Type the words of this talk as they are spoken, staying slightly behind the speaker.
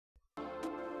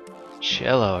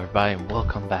Chyello, everybody, and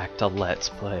welcome back to Let's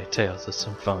Play Tales of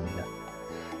Symphonia.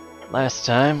 Last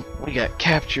time, we got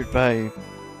captured by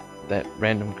that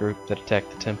random group that attacked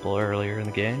the temple earlier in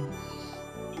the game,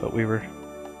 but we were,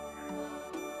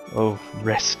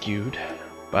 rescued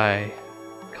by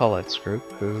Colette's group,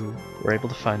 who were able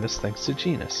to find us thanks to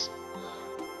Genus.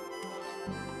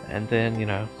 And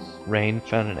then, Rain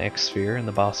found an X-Sphere in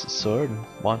the boss's sword and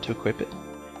wanted to equip it,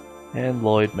 and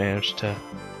Lloyd managed to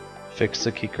fix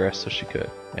the key crest so she could,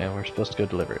 and we're supposed to go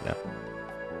deliver it now.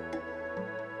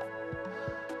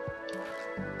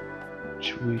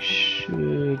 Which we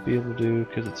should be able to do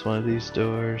because it's one of these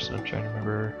doors. I'm trying to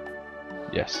remember.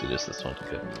 Yes, it is this one.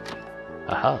 Good.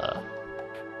 Aha!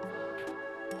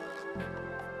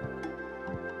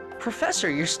 Professor,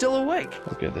 you're still awake.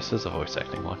 Okay, this is a voice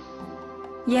acting one.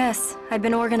 Yes, I've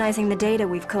been organizing the data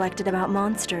we've collected about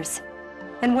monsters.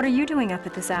 And what are you doing up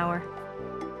at this hour?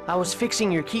 I was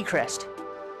fixing your key crest.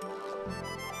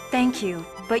 Thank you,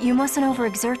 but you mustn't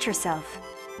overexert yourself.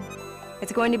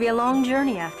 It's going to be a long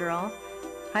journey after all.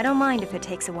 I don't mind if it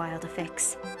takes a while to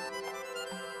fix.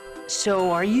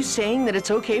 So, are you saying that it's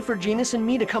okay for Genus and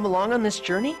me to come along on this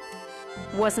journey?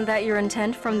 Wasn't that your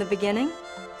intent from the beginning?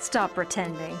 Stop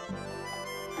pretending.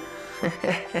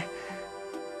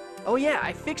 Oh yeah,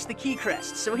 I fixed the key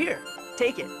crest, so here,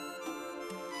 take it.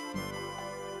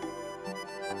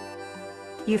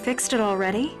 You fixed it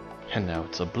already? And now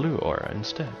it's a blue aura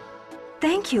instead.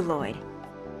 Thank you, Lloyd.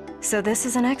 So this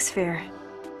is an X-Sphere.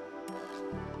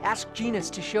 Ask Genus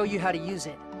to show you how to use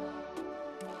it.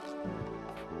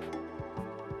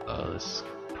 Oh, this is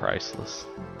priceless.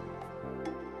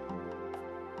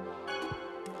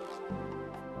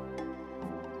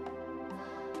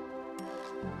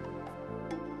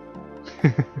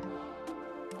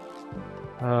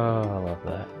 Oh, I love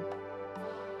that.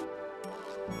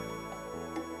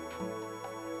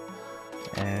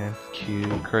 And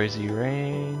cue Crazy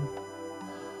Rain.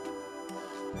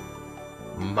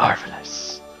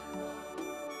 Marvelous!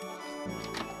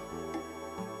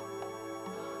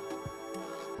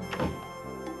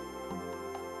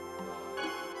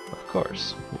 Of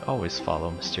course, we always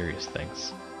follow mysterious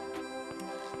things.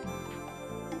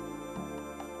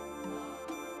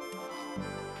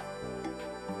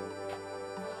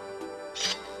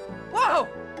 Whoa!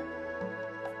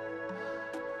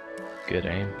 Good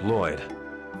aim. Lloyd.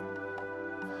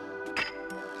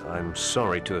 I'm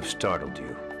sorry to have startled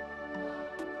you.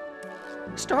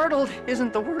 Startled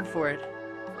isn't the word for it.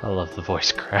 I love the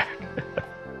voice crack.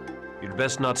 You'd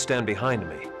best not stand behind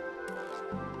me.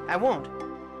 I won't.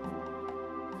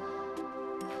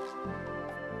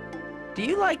 Do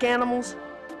you like animals?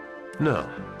 No,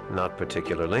 not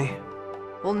particularly.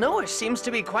 Well, Noah seems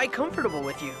to be quite comfortable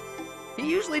with you. He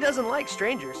usually doesn't like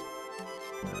strangers.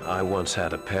 I once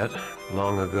had a pet,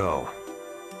 long ago.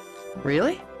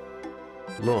 Really?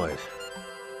 Lloyd.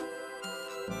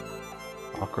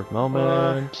 Awkward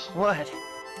moment. What?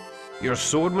 Your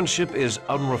swordsmanship is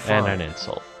unrefined. And an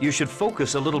insult. You should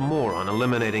focus a little more on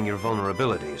eliminating your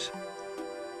vulnerabilities.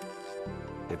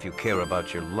 If you care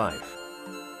about your life.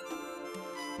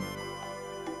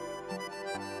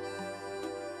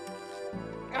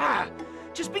 Ah!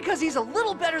 Just because he's a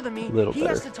little better than me, he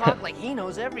has to talk like he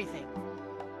knows everything.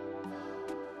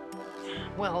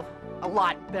 Well, a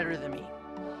lot better than me.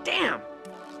 Damn!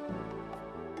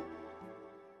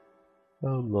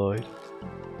 Oh Lloyd,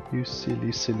 you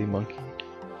silly, silly monkey.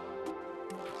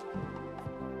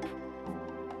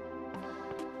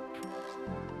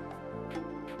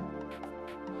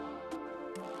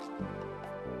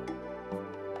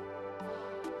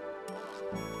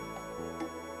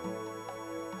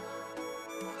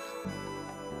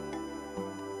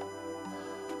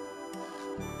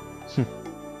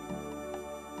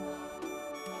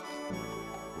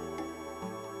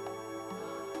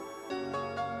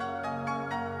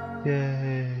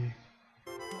 Yay!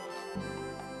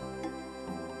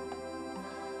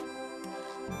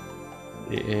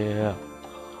 Yeah,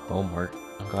 homework.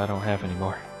 I'm glad I don't have any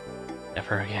more.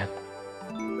 Never again.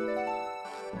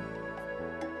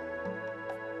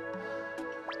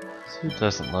 So who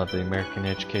doesn't love the American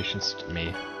education system?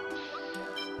 Me.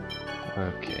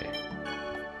 Okay.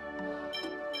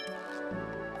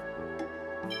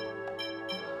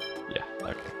 Yeah,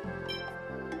 okay.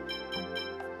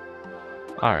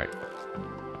 Alright.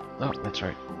 Oh, that's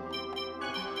right.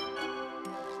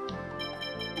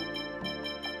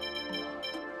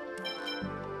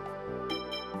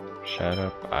 Shut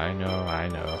up. I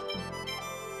know.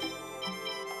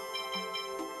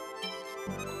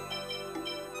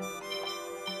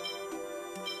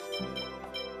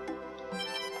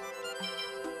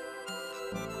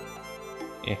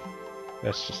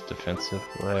 That's just defensive.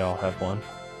 They all have one.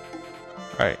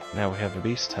 Alright, now we have a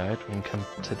beast hide. We can come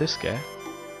to this guy.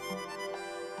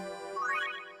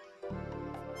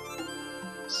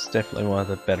 It's definitely one of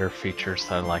the better features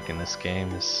that I like in this game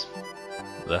is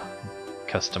the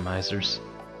customizers.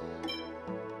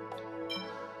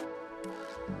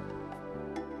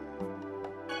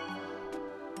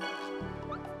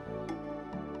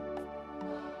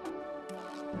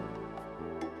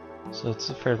 So it's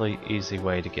a fairly easy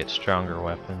way to get stronger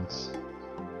weapons,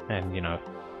 and you know,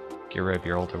 get rid of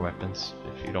your older weapons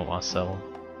if you don't want to sell them.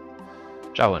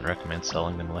 Which I wouldn't recommend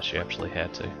selling them unless you actually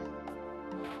had to.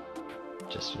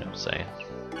 Just, you know, saying.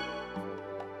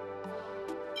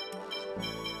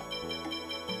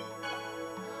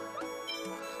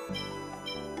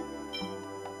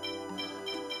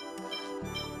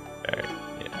 Alright,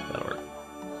 yeah, that'll work.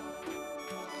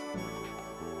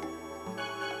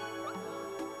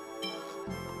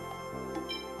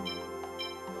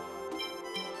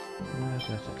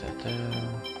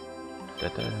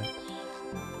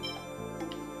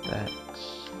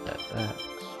 That.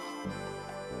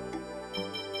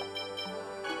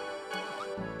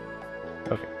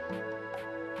 Okay.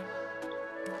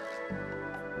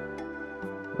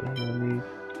 What do we need?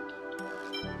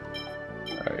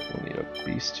 Alright, we need a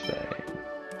beast fang.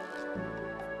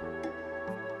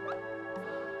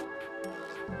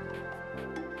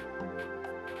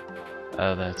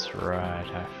 Oh, that's right,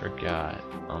 I forgot.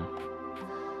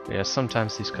 Yeah,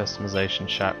 sometimes these customization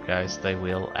shop guys, they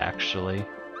will actually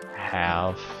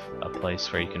have a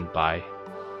place where you can buy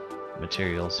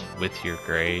materials with your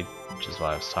grade, which is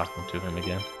why I was talking to him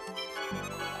again.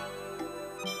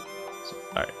 So,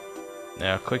 alright,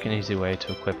 now a quick and easy way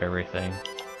to equip everything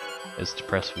is to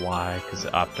press Y, because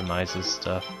it optimizes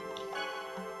stuff.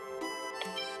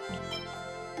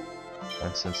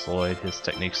 And since Lloyd, his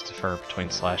techniques differ between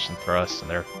slash and thrust, and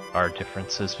there are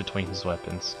differences between his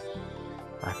weapons.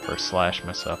 I prefer slash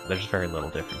myself, but there's very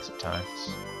little difference at times.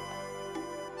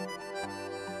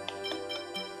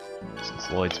 Since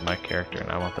Lloyd's my character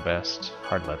and I want the best,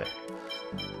 hard leather.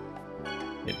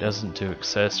 It doesn't do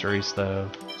accessories though,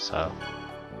 so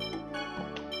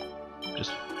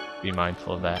just be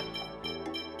mindful of that.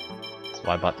 That's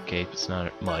why I bought the cape. It's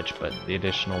not much, but the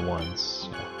additional ones,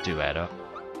 you know, do add up.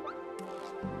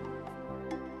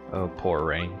 Oh, poor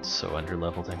Rain, so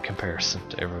underleveled in comparison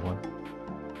to everyone.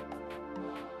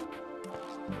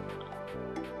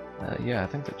 Yeah, I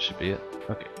think that should be it.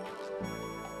 Okay.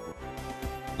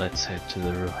 Let's head to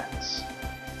the ruins.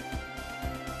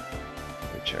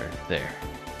 Which are there.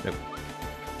 Nope.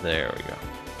 There we go.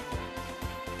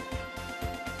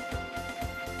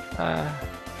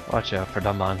 Watch out for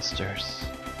the monsters.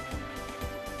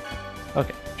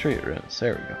 Okay, Trient Ruins,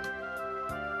 there we go.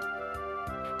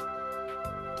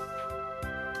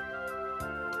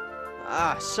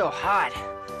 Ah, so hot.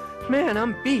 Man,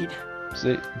 I'm beat.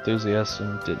 See,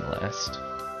 enthusiasm didn't last.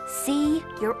 See?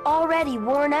 You're already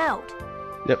worn out.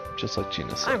 Yep, just like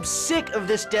Gina said. I'm sick of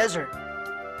this desert.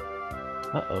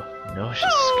 Uh-oh, Nosh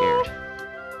is scared.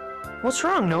 What's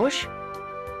wrong, Nosh?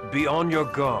 Be on your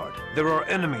guard. There are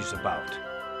enemies about.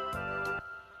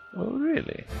 Oh,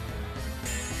 really?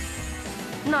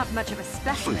 Not much of a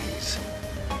specimen. Please.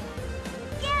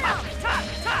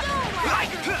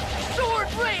 Sword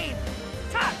rain!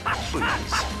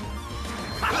 Please.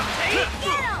 Get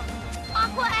him!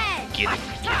 Aqua Edge! Get it.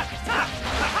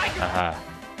 Haha.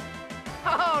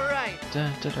 All right.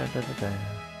 Dun, dun, dun, dun, dun, dun.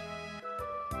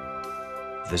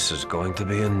 This is going to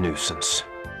be a nuisance.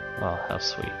 Well, how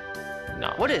sweet.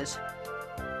 No. What is?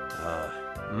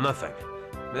 Nothing.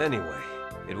 Anyway,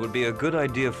 it would be a good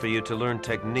idea for you to learn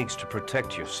techniques to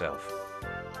protect yourself.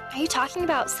 Are you talking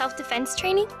about self-defense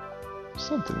training?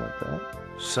 Something like that.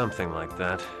 Something like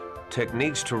that.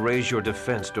 Techniques to raise your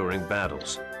defense during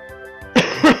battles.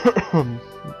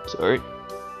 Sorry.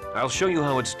 I'll show you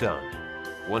how it's done.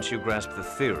 Once you grasp the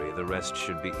theory, the rest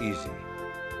should be easy.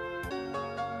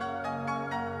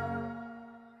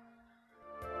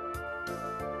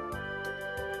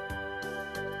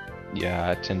 Yeah,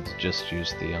 I tend to just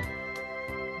use the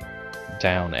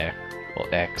down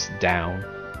X down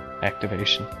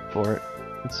activation for it.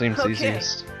 It seems Okay.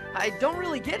 easiest. I don't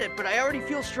really get it, but I already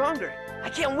feel stronger. I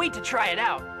can't wait to try it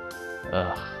out.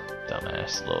 Ugh,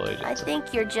 dumbass Lloyd. I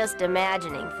think you're just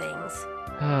imagining things.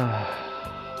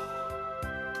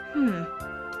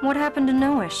 What happened to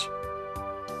Nosh?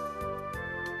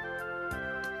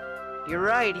 You're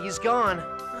right, he's gone.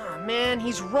 Oh man,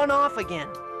 he's run off again.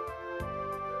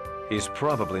 He's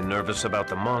probably nervous about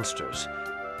the monsters.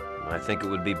 I think it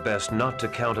would be best not to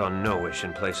count on Noish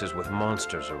in places with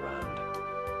monsters around.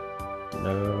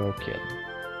 No kidding.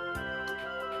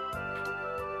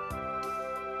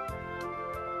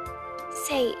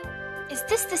 Say, is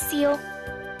this the seal?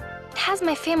 It has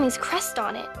my family's crest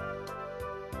on it.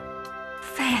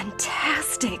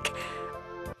 Fantastic!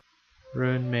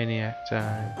 Ruin maniac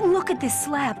time. Look at this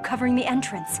slab covering the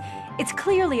entrance. It's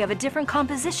clearly of a different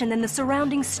composition than the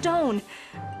surrounding stone.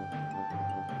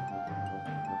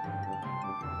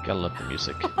 Gotta love the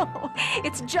music. Oh,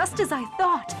 it's just as I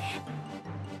thought.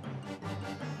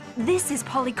 This is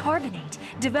polycarbonate,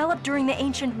 developed during the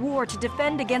ancient war to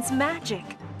defend against magic.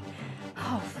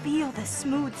 Oh, feel the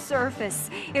smooth surface.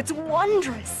 It's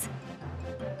wondrous.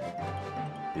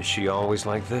 Is she always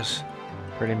like this?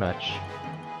 Pretty much.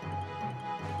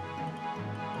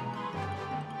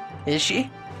 Is she?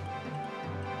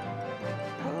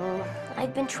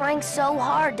 I've been trying so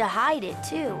hard to hide it,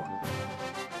 too.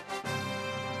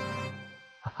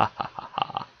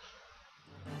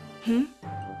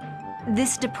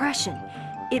 This depression,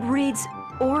 it reads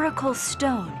Oracle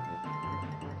Stone.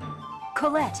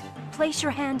 Colette, place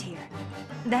your hand here.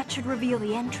 That should reveal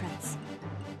the entrance.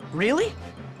 Really?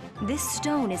 This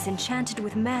stone is enchanted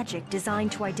with magic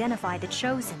designed to identify the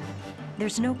chosen.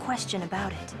 There's no question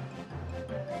about it.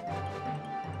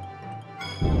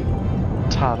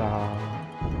 Ta-da!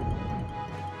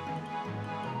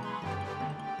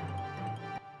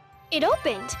 It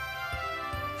opened.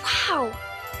 Wow.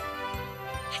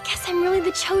 I guess I'm really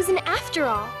the chosen after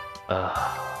all.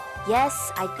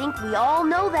 Yes, I think we all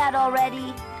know that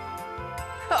already.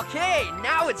 Okay,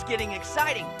 now it's getting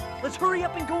exciting. Let's hurry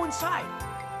up and go inside.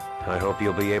 I hope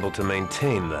you'll be able to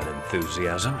maintain that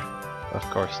enthusiasm. Of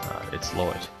course not. It's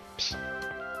Lloyd. Psst.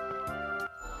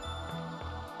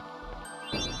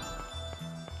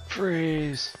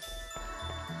 Freeze!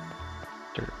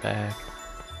 Dirtbag.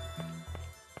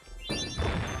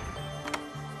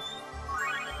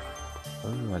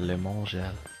 Oh, a lemon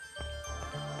gel.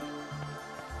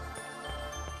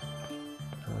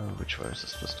 Which way is it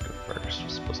supposed to go first? We're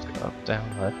supposed to go up,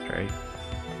 down, left, right?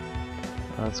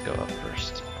 Let's go up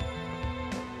first.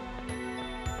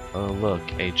 Oh look,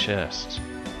 a chest.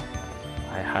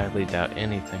 I highly doubt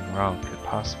anything wrong could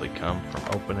possibly come from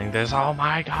opening this. Oh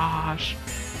my gosh!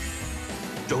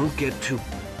 Don't get too...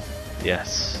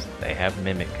 Yes, they have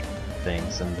mimic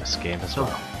things in this game as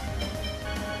well.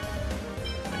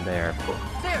 And they are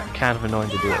kind of annoying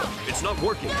to deal with. It's not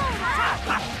working.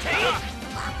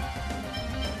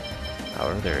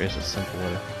 However, there is a simple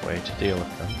way to deal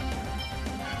with them.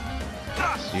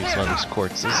 Just use one of these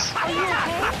quartzes.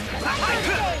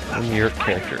 And your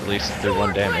character at least do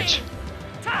 1 damage.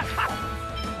 I'm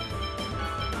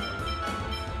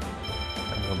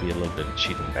gonna be a little bit of a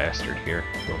cheating bastard here.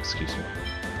 Oh, excuse me.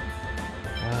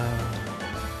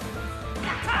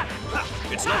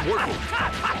 It's not working.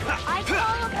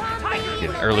 Get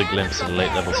an early glimpse of the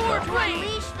late level spell.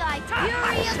 Unleash thy fury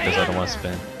Also of because I don't want to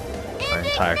spend my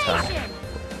entire time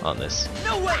on this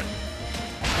No way!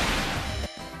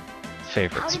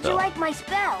 favorite How did you spell. like my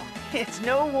spell? It's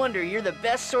no wonder you're the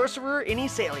best sorcerer in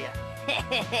Esalia.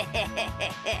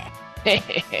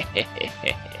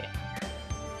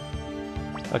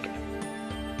 Okay.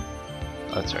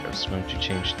 That's right, I was going to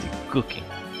change the cooking.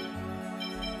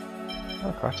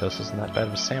 Oh, Kratos isn't that bad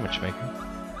of a sandwich maker.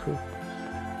 Cool.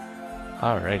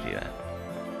 Alrighty then.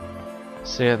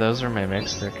 So yeah, those are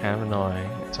mimics. They're kind of annoying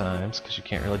at times because you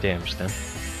can't really damage them.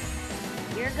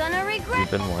 You're gonna regret You've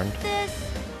been warned. this.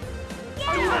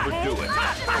 Don't overdo it.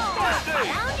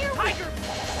 Down your way. Tiger!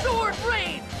 Sword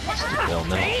rain! Stupid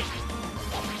element.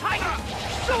 Tiger!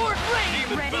 Sword rain!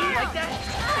 Ready? Like that?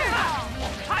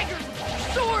 Tiger!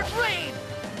 Sword rain!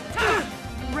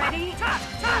 Ready?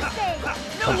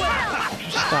 No way!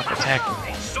 Just stop attacking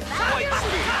me. Light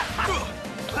speed.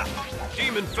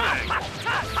 Demon Fang.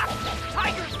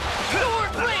 Tiger!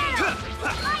 Sword rain!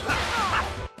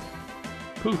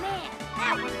 Poof. Man,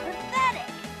 that was pathetic.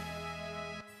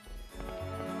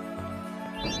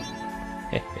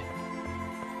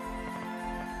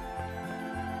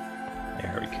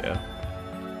 There we go.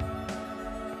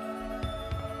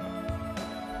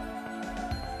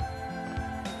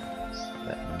 So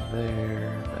that one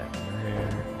there, that one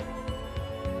there.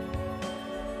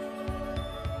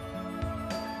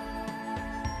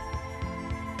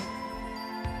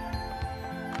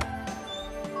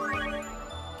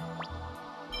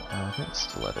 I think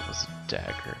stiletto was a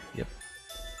dagger. Yep.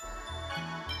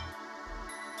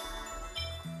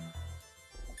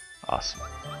 Awesome.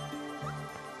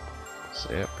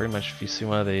 So yeah, pretty much if you see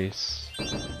one of these,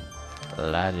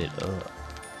 light it up.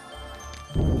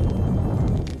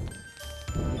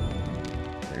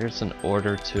 There's an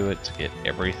order to it to get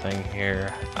everything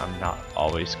here. I'm not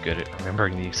always good at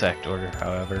remembering the exact order,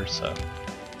 however, so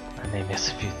I may miss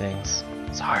a few things.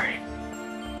 Sorry.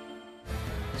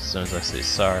 As soon as I say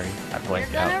sorry, I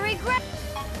blink out.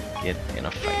 Get in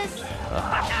a fight.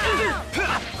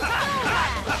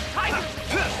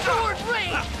 Sword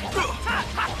rain!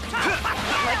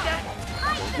 Like that?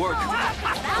 Work.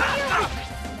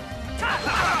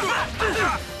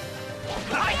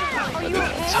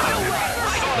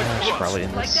 It's probably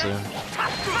in this soon.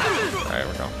 Alright,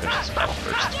 we're gonna finish this battle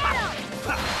first.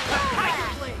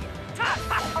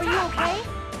 Are you okay?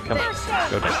 Come on,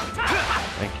 go down.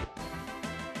 Thank you.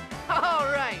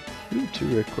 Alright. Ooh,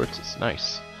 2 red quartzes,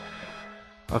 nice.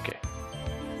 Okay,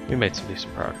 we made some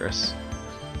decent progress.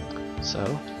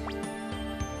 So,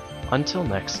 until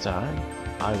next time,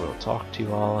 I will talk to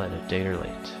you all at a date or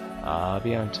late.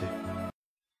 Aviante.